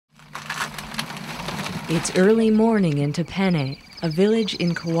It's early morning in Tepene, a village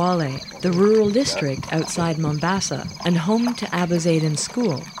in Kwale, the rural district outside Mombasa, and home to Abu Zaidan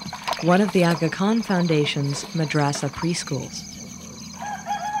School, one of the Aga Khan Foundation's madrasa preschools.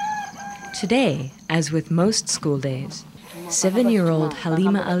 Today, as with most school days, 7-year-old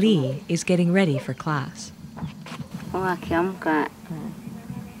Halima Ali is getting ready for class.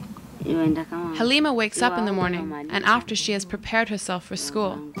 Halima wakes up in the morning, and after she has prepared herself for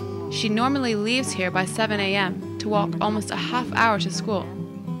school, she normally leaves here by 7 a.m. to walk almost a half hour to school.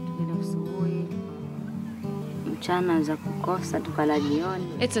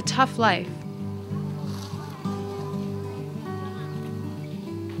 It's a tough life.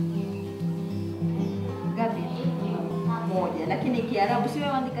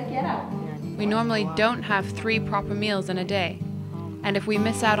 We normally don't have 3 proper meals in a day, and if we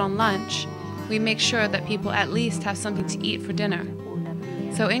miss out on lunch, we make sure that people at least have something to eat for dinner.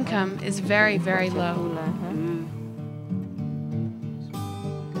 So income is very, very low.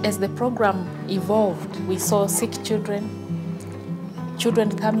 As the program evolved, we saw sick children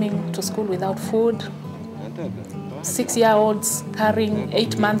coming to school without food, 6-year-olds carrying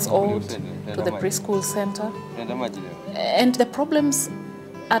 8-months-old to the preschool center. And the problems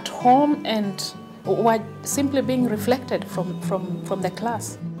at home and were simply being reflected from the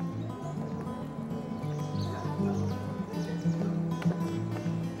class.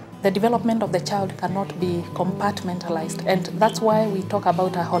 The development of the child cannot be compartmentalized, and that's why we talk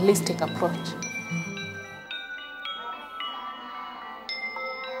about a holistic approach.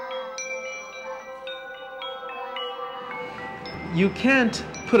 You can't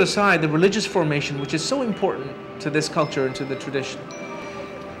put aside the religious formation, which is so important to this culture and to the tradition.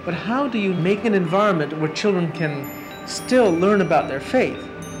 But how do you make an environment where children can still learn about their faith,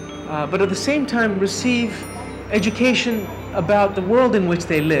 but at the same time receive education about the world in which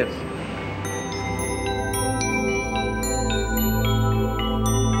they live?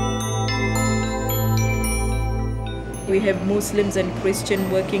 We have Muslims and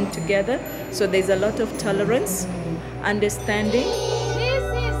Christians working together, so there's a lot of tolerance, understanding.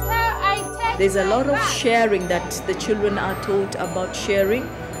 There's a lot of sharing that the children are taught about sharing,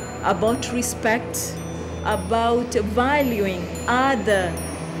 about respect, about valuing other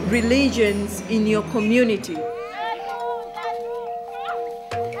religions in your community.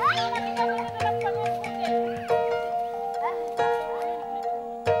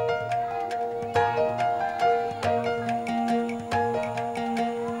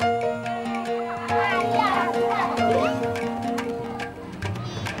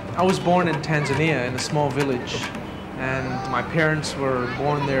 I was born in Tanzania in a small village, and my parents were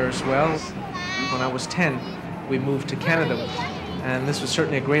born there as well. When I was 10, we moved to Canada, and this was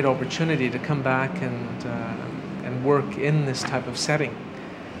certainly a great opportunity to come back and work in this type of setting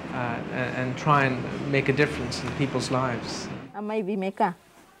and try and make a difference in people's lives.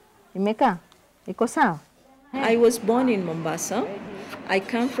 I was born in Mombasa. I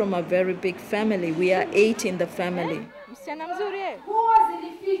come from a very big family. We are 8 in the family.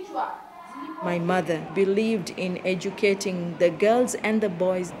 My mother believed in educating the girls and the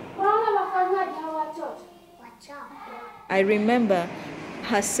boys. I remember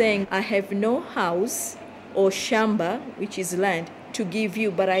her saying, I have no house or shamba, which is land, to give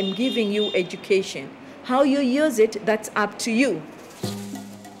you, but I'm giving you education. How you use it, that's up to you.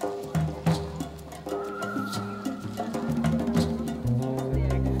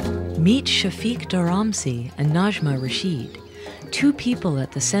 Meet Shafiq Dharamsi and Najma Rashid, 2 people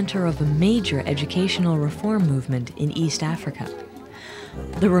at the center of a major educational reform movement in East Africa.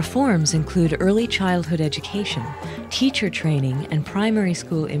 The reforms include early childhood education, teacher training, and primary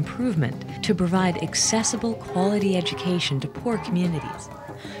school improvement to provide accessible, quality education to poor communities.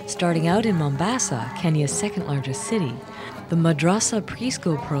 Starting out in Mombasa, Kenya's second-largest city, the Madrasa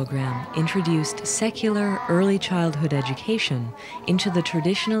preschool program introduced secular early childhood education into the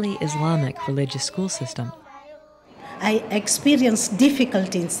traditionally Islamic religious school system. I experienced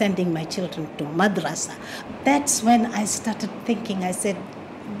difficulty in sending my children to madrasa. That's when I started thinking, I said,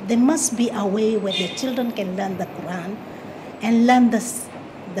 there must be a way where the children can learn the Quran and learn the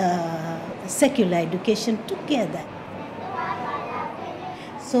secular education together.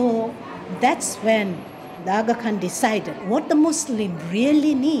 So that's when the Aga Khan decided what the Muslim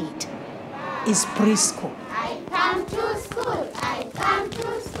really need is preschool. I come to school, I come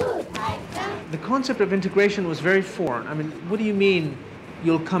to school, I come. The concept of integration was very foreign. I mean, what do you mean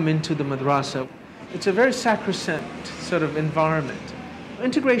you'll come into the madrasa? It's a very sacrosanct sort of environment.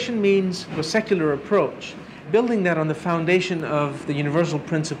 Integration means a secular approach, building that on the foundation of the universal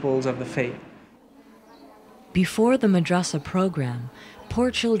principles of the faith. Before the madrasa program, Poor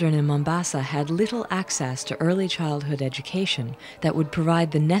children in Mombasa had little access to early childhood education that would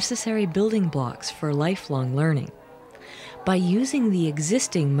provide the necessary building blocks for lifelong learning. By using the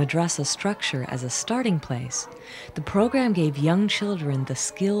existing madrasa structure as a starting place, the program gave young children the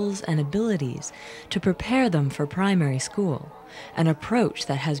skills and abilities to prepare them for primary school, an approach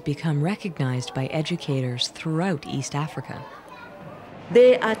that has become recognized by educators throughout East Africa.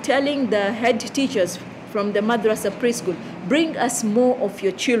 They are telling the head teachers from the madrasa preschool, bring us more of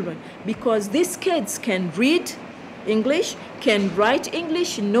your children, because these kids can read English, can write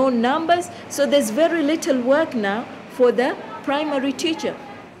English, know numbers, so there's very little work now for the primary teacher.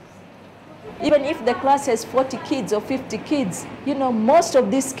 Even if the class has 40 kids or 50 kids, most of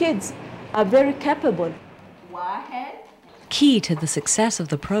these kids are very capable. Key to the success of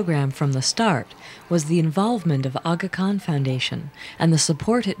the program from the start was the involvement of Aga Khan Foundation and the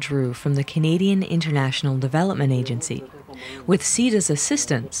support it drew from the Canadian International Development Agency. With SIDA's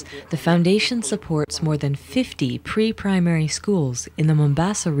assistance, the foundation supports more than 50 pre-primary schools in the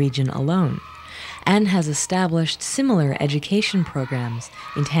Mombasa region alone, and has established similar education programs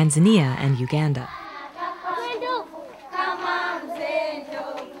in Tanzania and Uganda.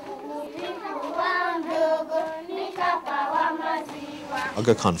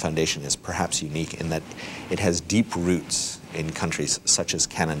 Aga Khan Foundation is perhaps unique in that it has deep roots in countries such as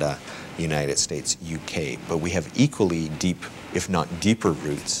Canada, United States, UK, but we have equally deep, if not deeper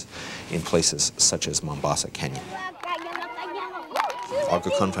roots in places such as Mombasa, Kenya.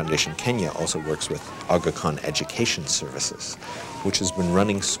 Aga Khan Foundation Kenya also works with Aga Khan Education Services, which has been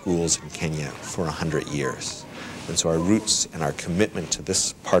running schools in Kenya for 100 years. And so our roots and our commitment to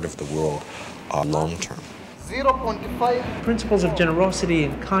this part of the world are long-term. 0.5 principles of generosity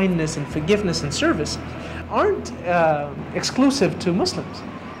and kindness and forgiveness and service aren't exclusive to Muslims,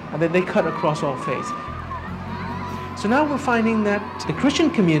 and that they cut across all faiths. So now we're finding that the Christian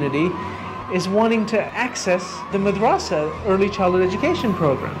community is wanting to access the madrasa early childhood education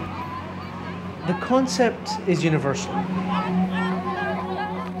program. The concept is universal.